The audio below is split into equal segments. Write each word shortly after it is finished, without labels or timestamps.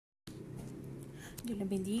Dios les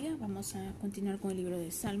bendiga. Vamos a continuar con el libro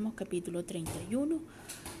de Salmos, capítulo 31,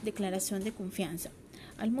 declaración de confianza.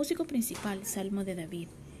 Al músico principal, Salmo de David.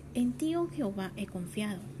 En ti, oh Jehová, he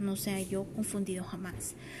confiado, no sea yo confundido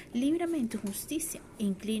jamás. Líbrame en tu justicia,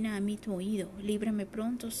 inclina a mí tu oído, líbrame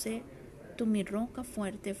pronto, sé tú mi roca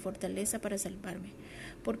fuerte, fortaleza para salvarme.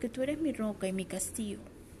 Porque tú eres mi roca y mi castillo,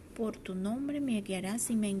 por tu nombre me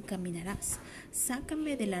guiarás y me encaminarás.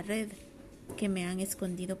 Sácame de la red que me han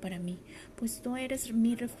escondido para mí, pues tú eres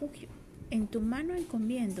mi refugio. En tu mano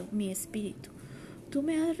encomiendo mi espíritu. Tú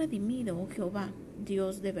me has redimido, oh Jehová,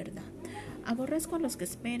 Dios de verdad. Aborrezco a los que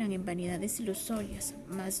esperan en vanidades ilusorias,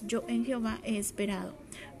 mas yo en Jehová he esperado.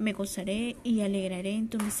 Me gozaré y alegraré en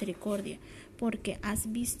tu misericordia, porque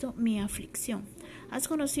has visto mi aflicción. Has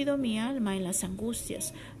conocido mi alma en las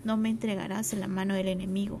angustias, no me entregarás en la mano del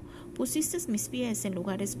enemigo. Pusiste mis pies en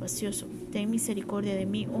lugar espacioso. Ten misericordia de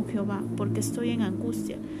mí, oh Jehová, porque estoy en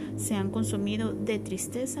angustia. Se han consumido de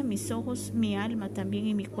tristeza mis ojos, mi alma también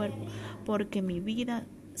y mi cuerpo, porque mi vida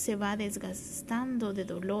se va desgastando de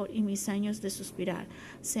dolor y mis años de suspirar.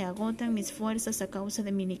 Se agotan mis fuerzas a causa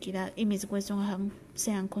de mi iniquidad y mis huesos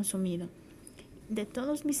se han consumido. De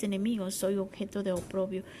todos mis enemigos soy objeto de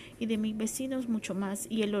oprobio, y de mis vecinos mucho más,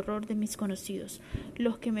 y el horror de mis conocidos.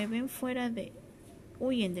 Los que me ven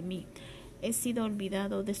huyen de mí. He sido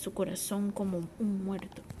olvidado de su corazón como un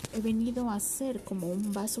muerto. He venido a ser como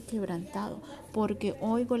un vaso quebrantado, porque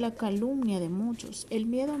oigo la calumnia de muchos. El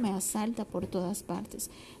miedo me asalta por todas partes,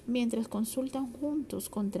 mientras consultan juntos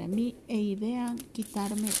contra mí e idean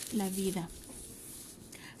quitarme la vida.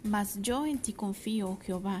 Mas yo en ti confío, oh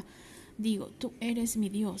Jehová. Digo, tú eres mi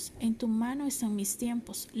Dios, en tu mano están mis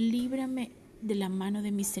tiempos, líbrame de la mano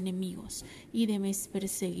de mis enemigos y de mis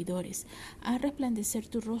perseguidores. Haz resplandecer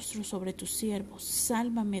tu rostro sobre tus siervos,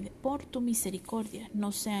 sálvame por tu misericordia,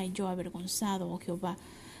 no sea yo avergonzado, oh Jehová,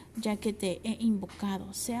 ya que te he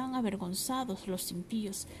invocado. Sean avergonzados los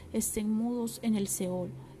impíos, estén mudos en el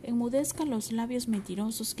Seol. Enmudezcan los labios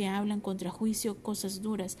mentirosos que hablan contra juicio cosas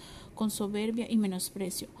duras, con soberbia y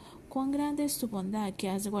menosprecio. Cuán grande es tu bondad que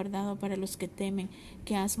has guardado para los que temen,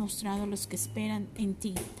 que has mostrado a los que esperan en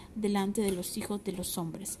ti, delante de los hijos de los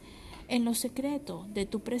hombres. En lo secreto de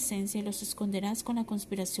tu presencia los esconderás con la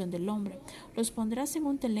conspiración del hombre. Los pondrás en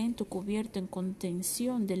un talento cubierto en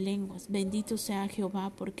contención de lenguas. Bendito sea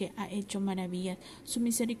Jehová, porque ha hecho maravillas. Su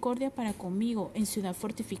misericordia para conmigo en ciudad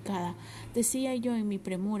fortificada. Decía yo en mi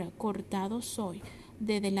premura, cortado soy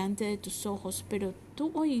de delante de tus ojos, pero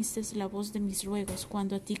tú oíste la voz de mis ruegos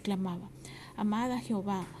cuando a ti clamaba. Amad a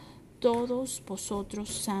Jehová, todos vosotros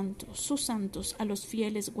santos, sus santos, a los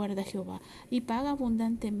fieles guarda Jehová, y paga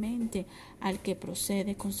abundantemente al que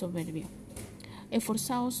procede con soberbia.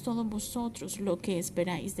 Esforzaos todos vosotros lo que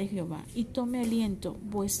esperáis de Jehová, y tome aliento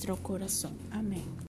vuestro corazón. Amén.